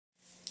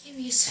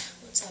Peace.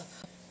 What's up?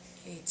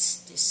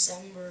 It's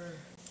December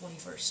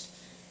 21st,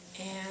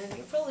 and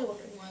you're probably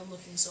wondering why I'm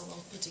looking so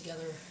well put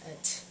together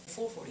at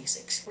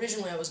 4:46.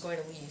 Originally, I was going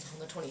to leave on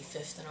the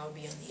 25th, and I would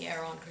be in the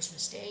air on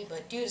Christmas Day,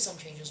 but due to some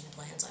changes in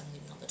plans, I'm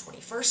leaving on the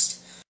 21st.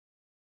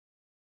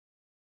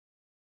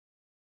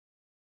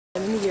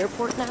 I'm in the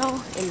airport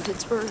now, in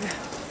Pittsburgh.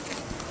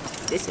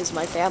 This is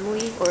my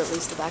family, or at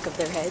least the back of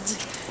their heads.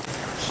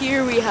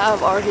 Here we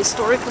have our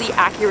historically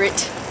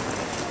accurate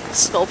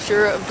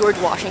sculpture of George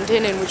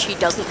Washington, in which he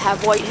doesn't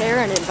have white hair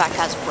and in fact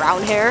has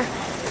brown hair,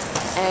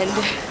 and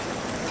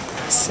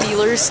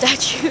Steelers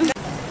statue.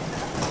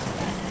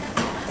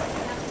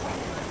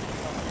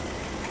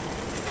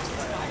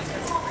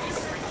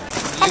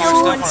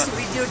 Hello.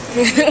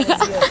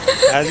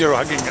 As you're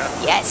hugging her.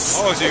 Yes.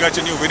 Oh, so you got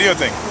your new video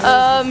thing?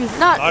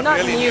 Not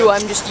really new.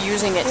 I'm just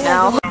using it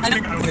now.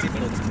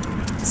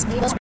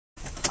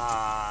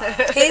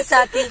 Hey,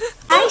 Sati.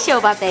 Hi,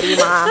 Shobha Petty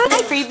Ma.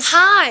 Hi, Freebs.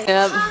 Hi.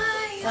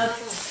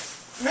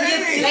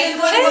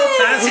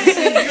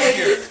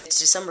 It's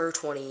December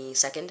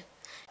 22nd.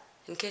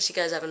 In case you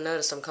guys haven't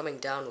noticed, I'm coming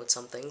down with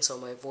something, so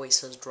my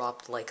voice has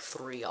dropped like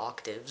 3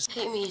 octaves.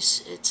 Hey,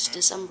 Mies. It's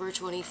December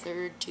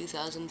 23rd,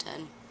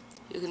 2010.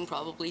 You can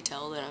probably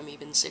tell that I'm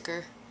even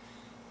sicker.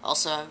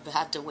 Also, I've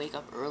had to wake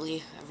up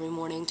early every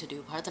morning to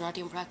do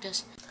Bharatanatyam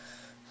practice.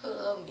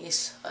 Hello,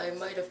 Mies. I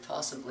might have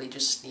possibly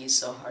just sneezed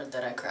so hard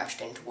that I crashed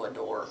into a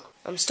door.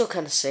 I'm still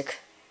kind of sick.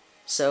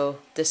 So,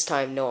 this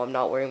time, no, I'm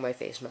not wearing my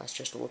face mask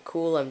just to look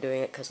cool. I'm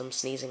doing it because I'm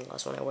sneezing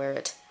less when I wear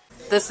it.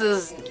 This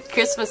is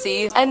Christmas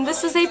Eve, and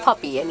this is a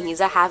puppy, and he's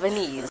a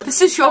Havanese.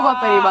 This is Shobha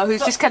Petty Ma,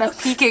 who's just kind of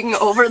peeking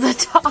over the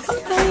top.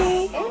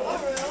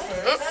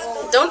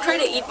 Don't try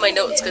to eat my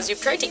notes, because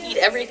you've tried to eat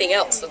everything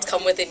else that's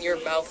come within your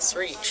mouth's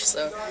reach,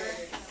 so...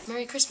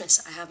 Merry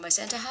Christmas. I have my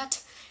Santa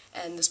hat,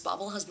 and this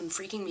bobble has been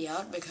freaking me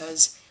out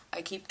because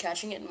I keep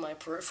catching it in my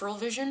peripheral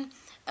vision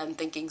and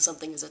thinking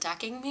something is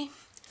attacking me.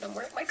 And I'm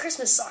wearing my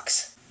Christmas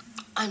socks.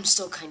 I'm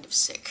still kind of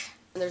sick.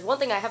 And there's one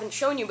thing I haven't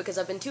shown you because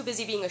I've been too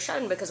busy being a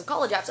shut-in because of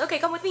college apps. Okay,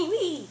 come with me,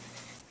 wee!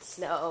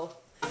 Snow.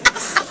 That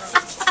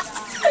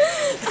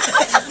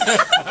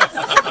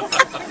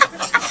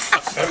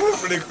was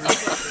pretty good.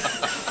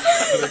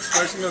 The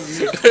expression was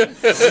neat.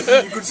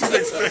 You could see the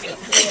expression.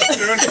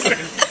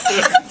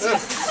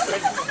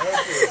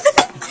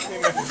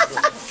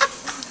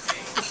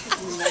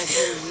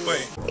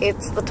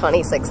 It's the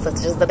 26th,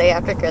 that's just the day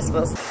after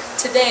Christmas.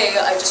 Today,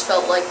 I just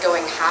felt like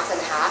going half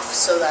and half,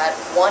 so that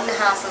one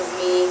half of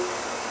me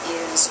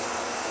is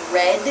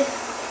red,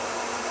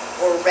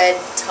 or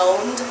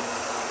red-toned,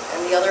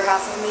 and the other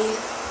half of me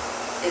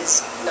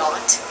is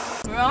not.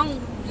 Wrong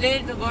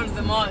day to go to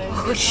the mall.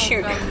 Oh,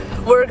 shoot.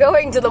 We're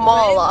going to the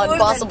mall on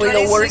possibly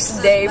the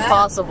worst day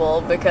possible,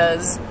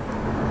 because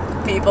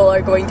people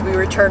are going to be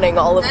returning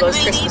all of those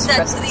Christmas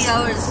presents. 3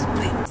 hours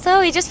break. So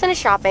we just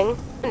finished shopping.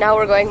 Now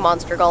we're going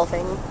monster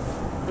golfing.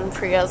 And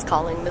Priya's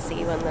calling to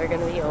see when they're going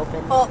to be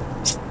open. Oh,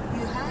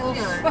 you have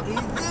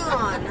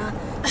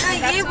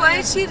Hey, why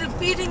is she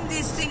repeating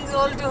these things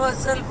all to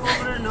herself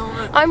over and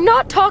over? I'm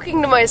not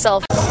talking to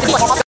myself.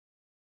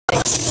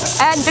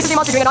 And this is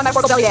monster doing it on my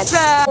portal belly dance.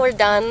 We're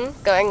done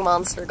going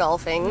monster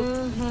golfing.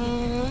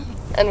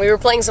 And we were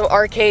playing some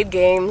arcade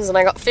games, and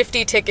I got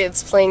 50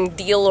 tickets playing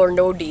Deal or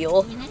No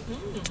Deal.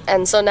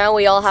 And so now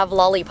we all have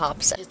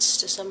lollipops. It's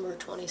December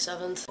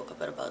 27th. Woke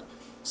up at about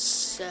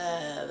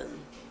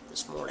 7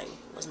 this morning.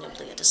 Wasn't able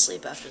to get to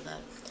sleep after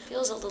that.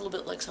 Feels a little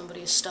bit like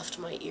somebody stuffed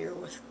my ear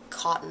with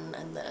cotton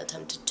and then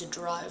attempted to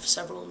drive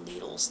several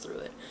needles through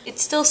it.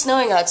 It's still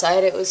snowing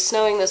outside. It was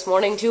snowing this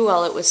morning too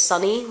while it was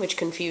sunny, which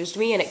confused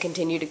me, and it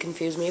continued to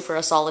confuse me for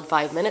a solid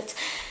 5 minutes.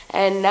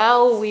 And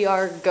now we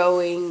are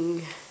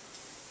going...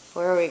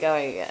 Where are we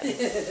going again? To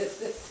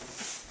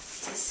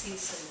see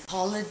some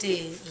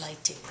holiday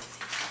lighting.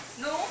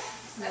 No,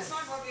 that's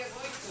not what we are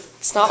going to.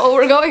 It's not what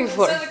we're going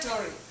for.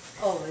 Conservatory.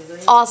 Oh, we're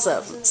going.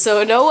 Awesome.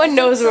 So no one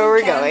knows where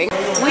we're going.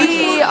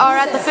 We are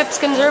at the Phipps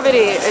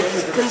Conservatory.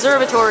 Phipps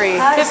Conservatory.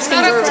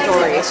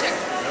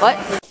 What?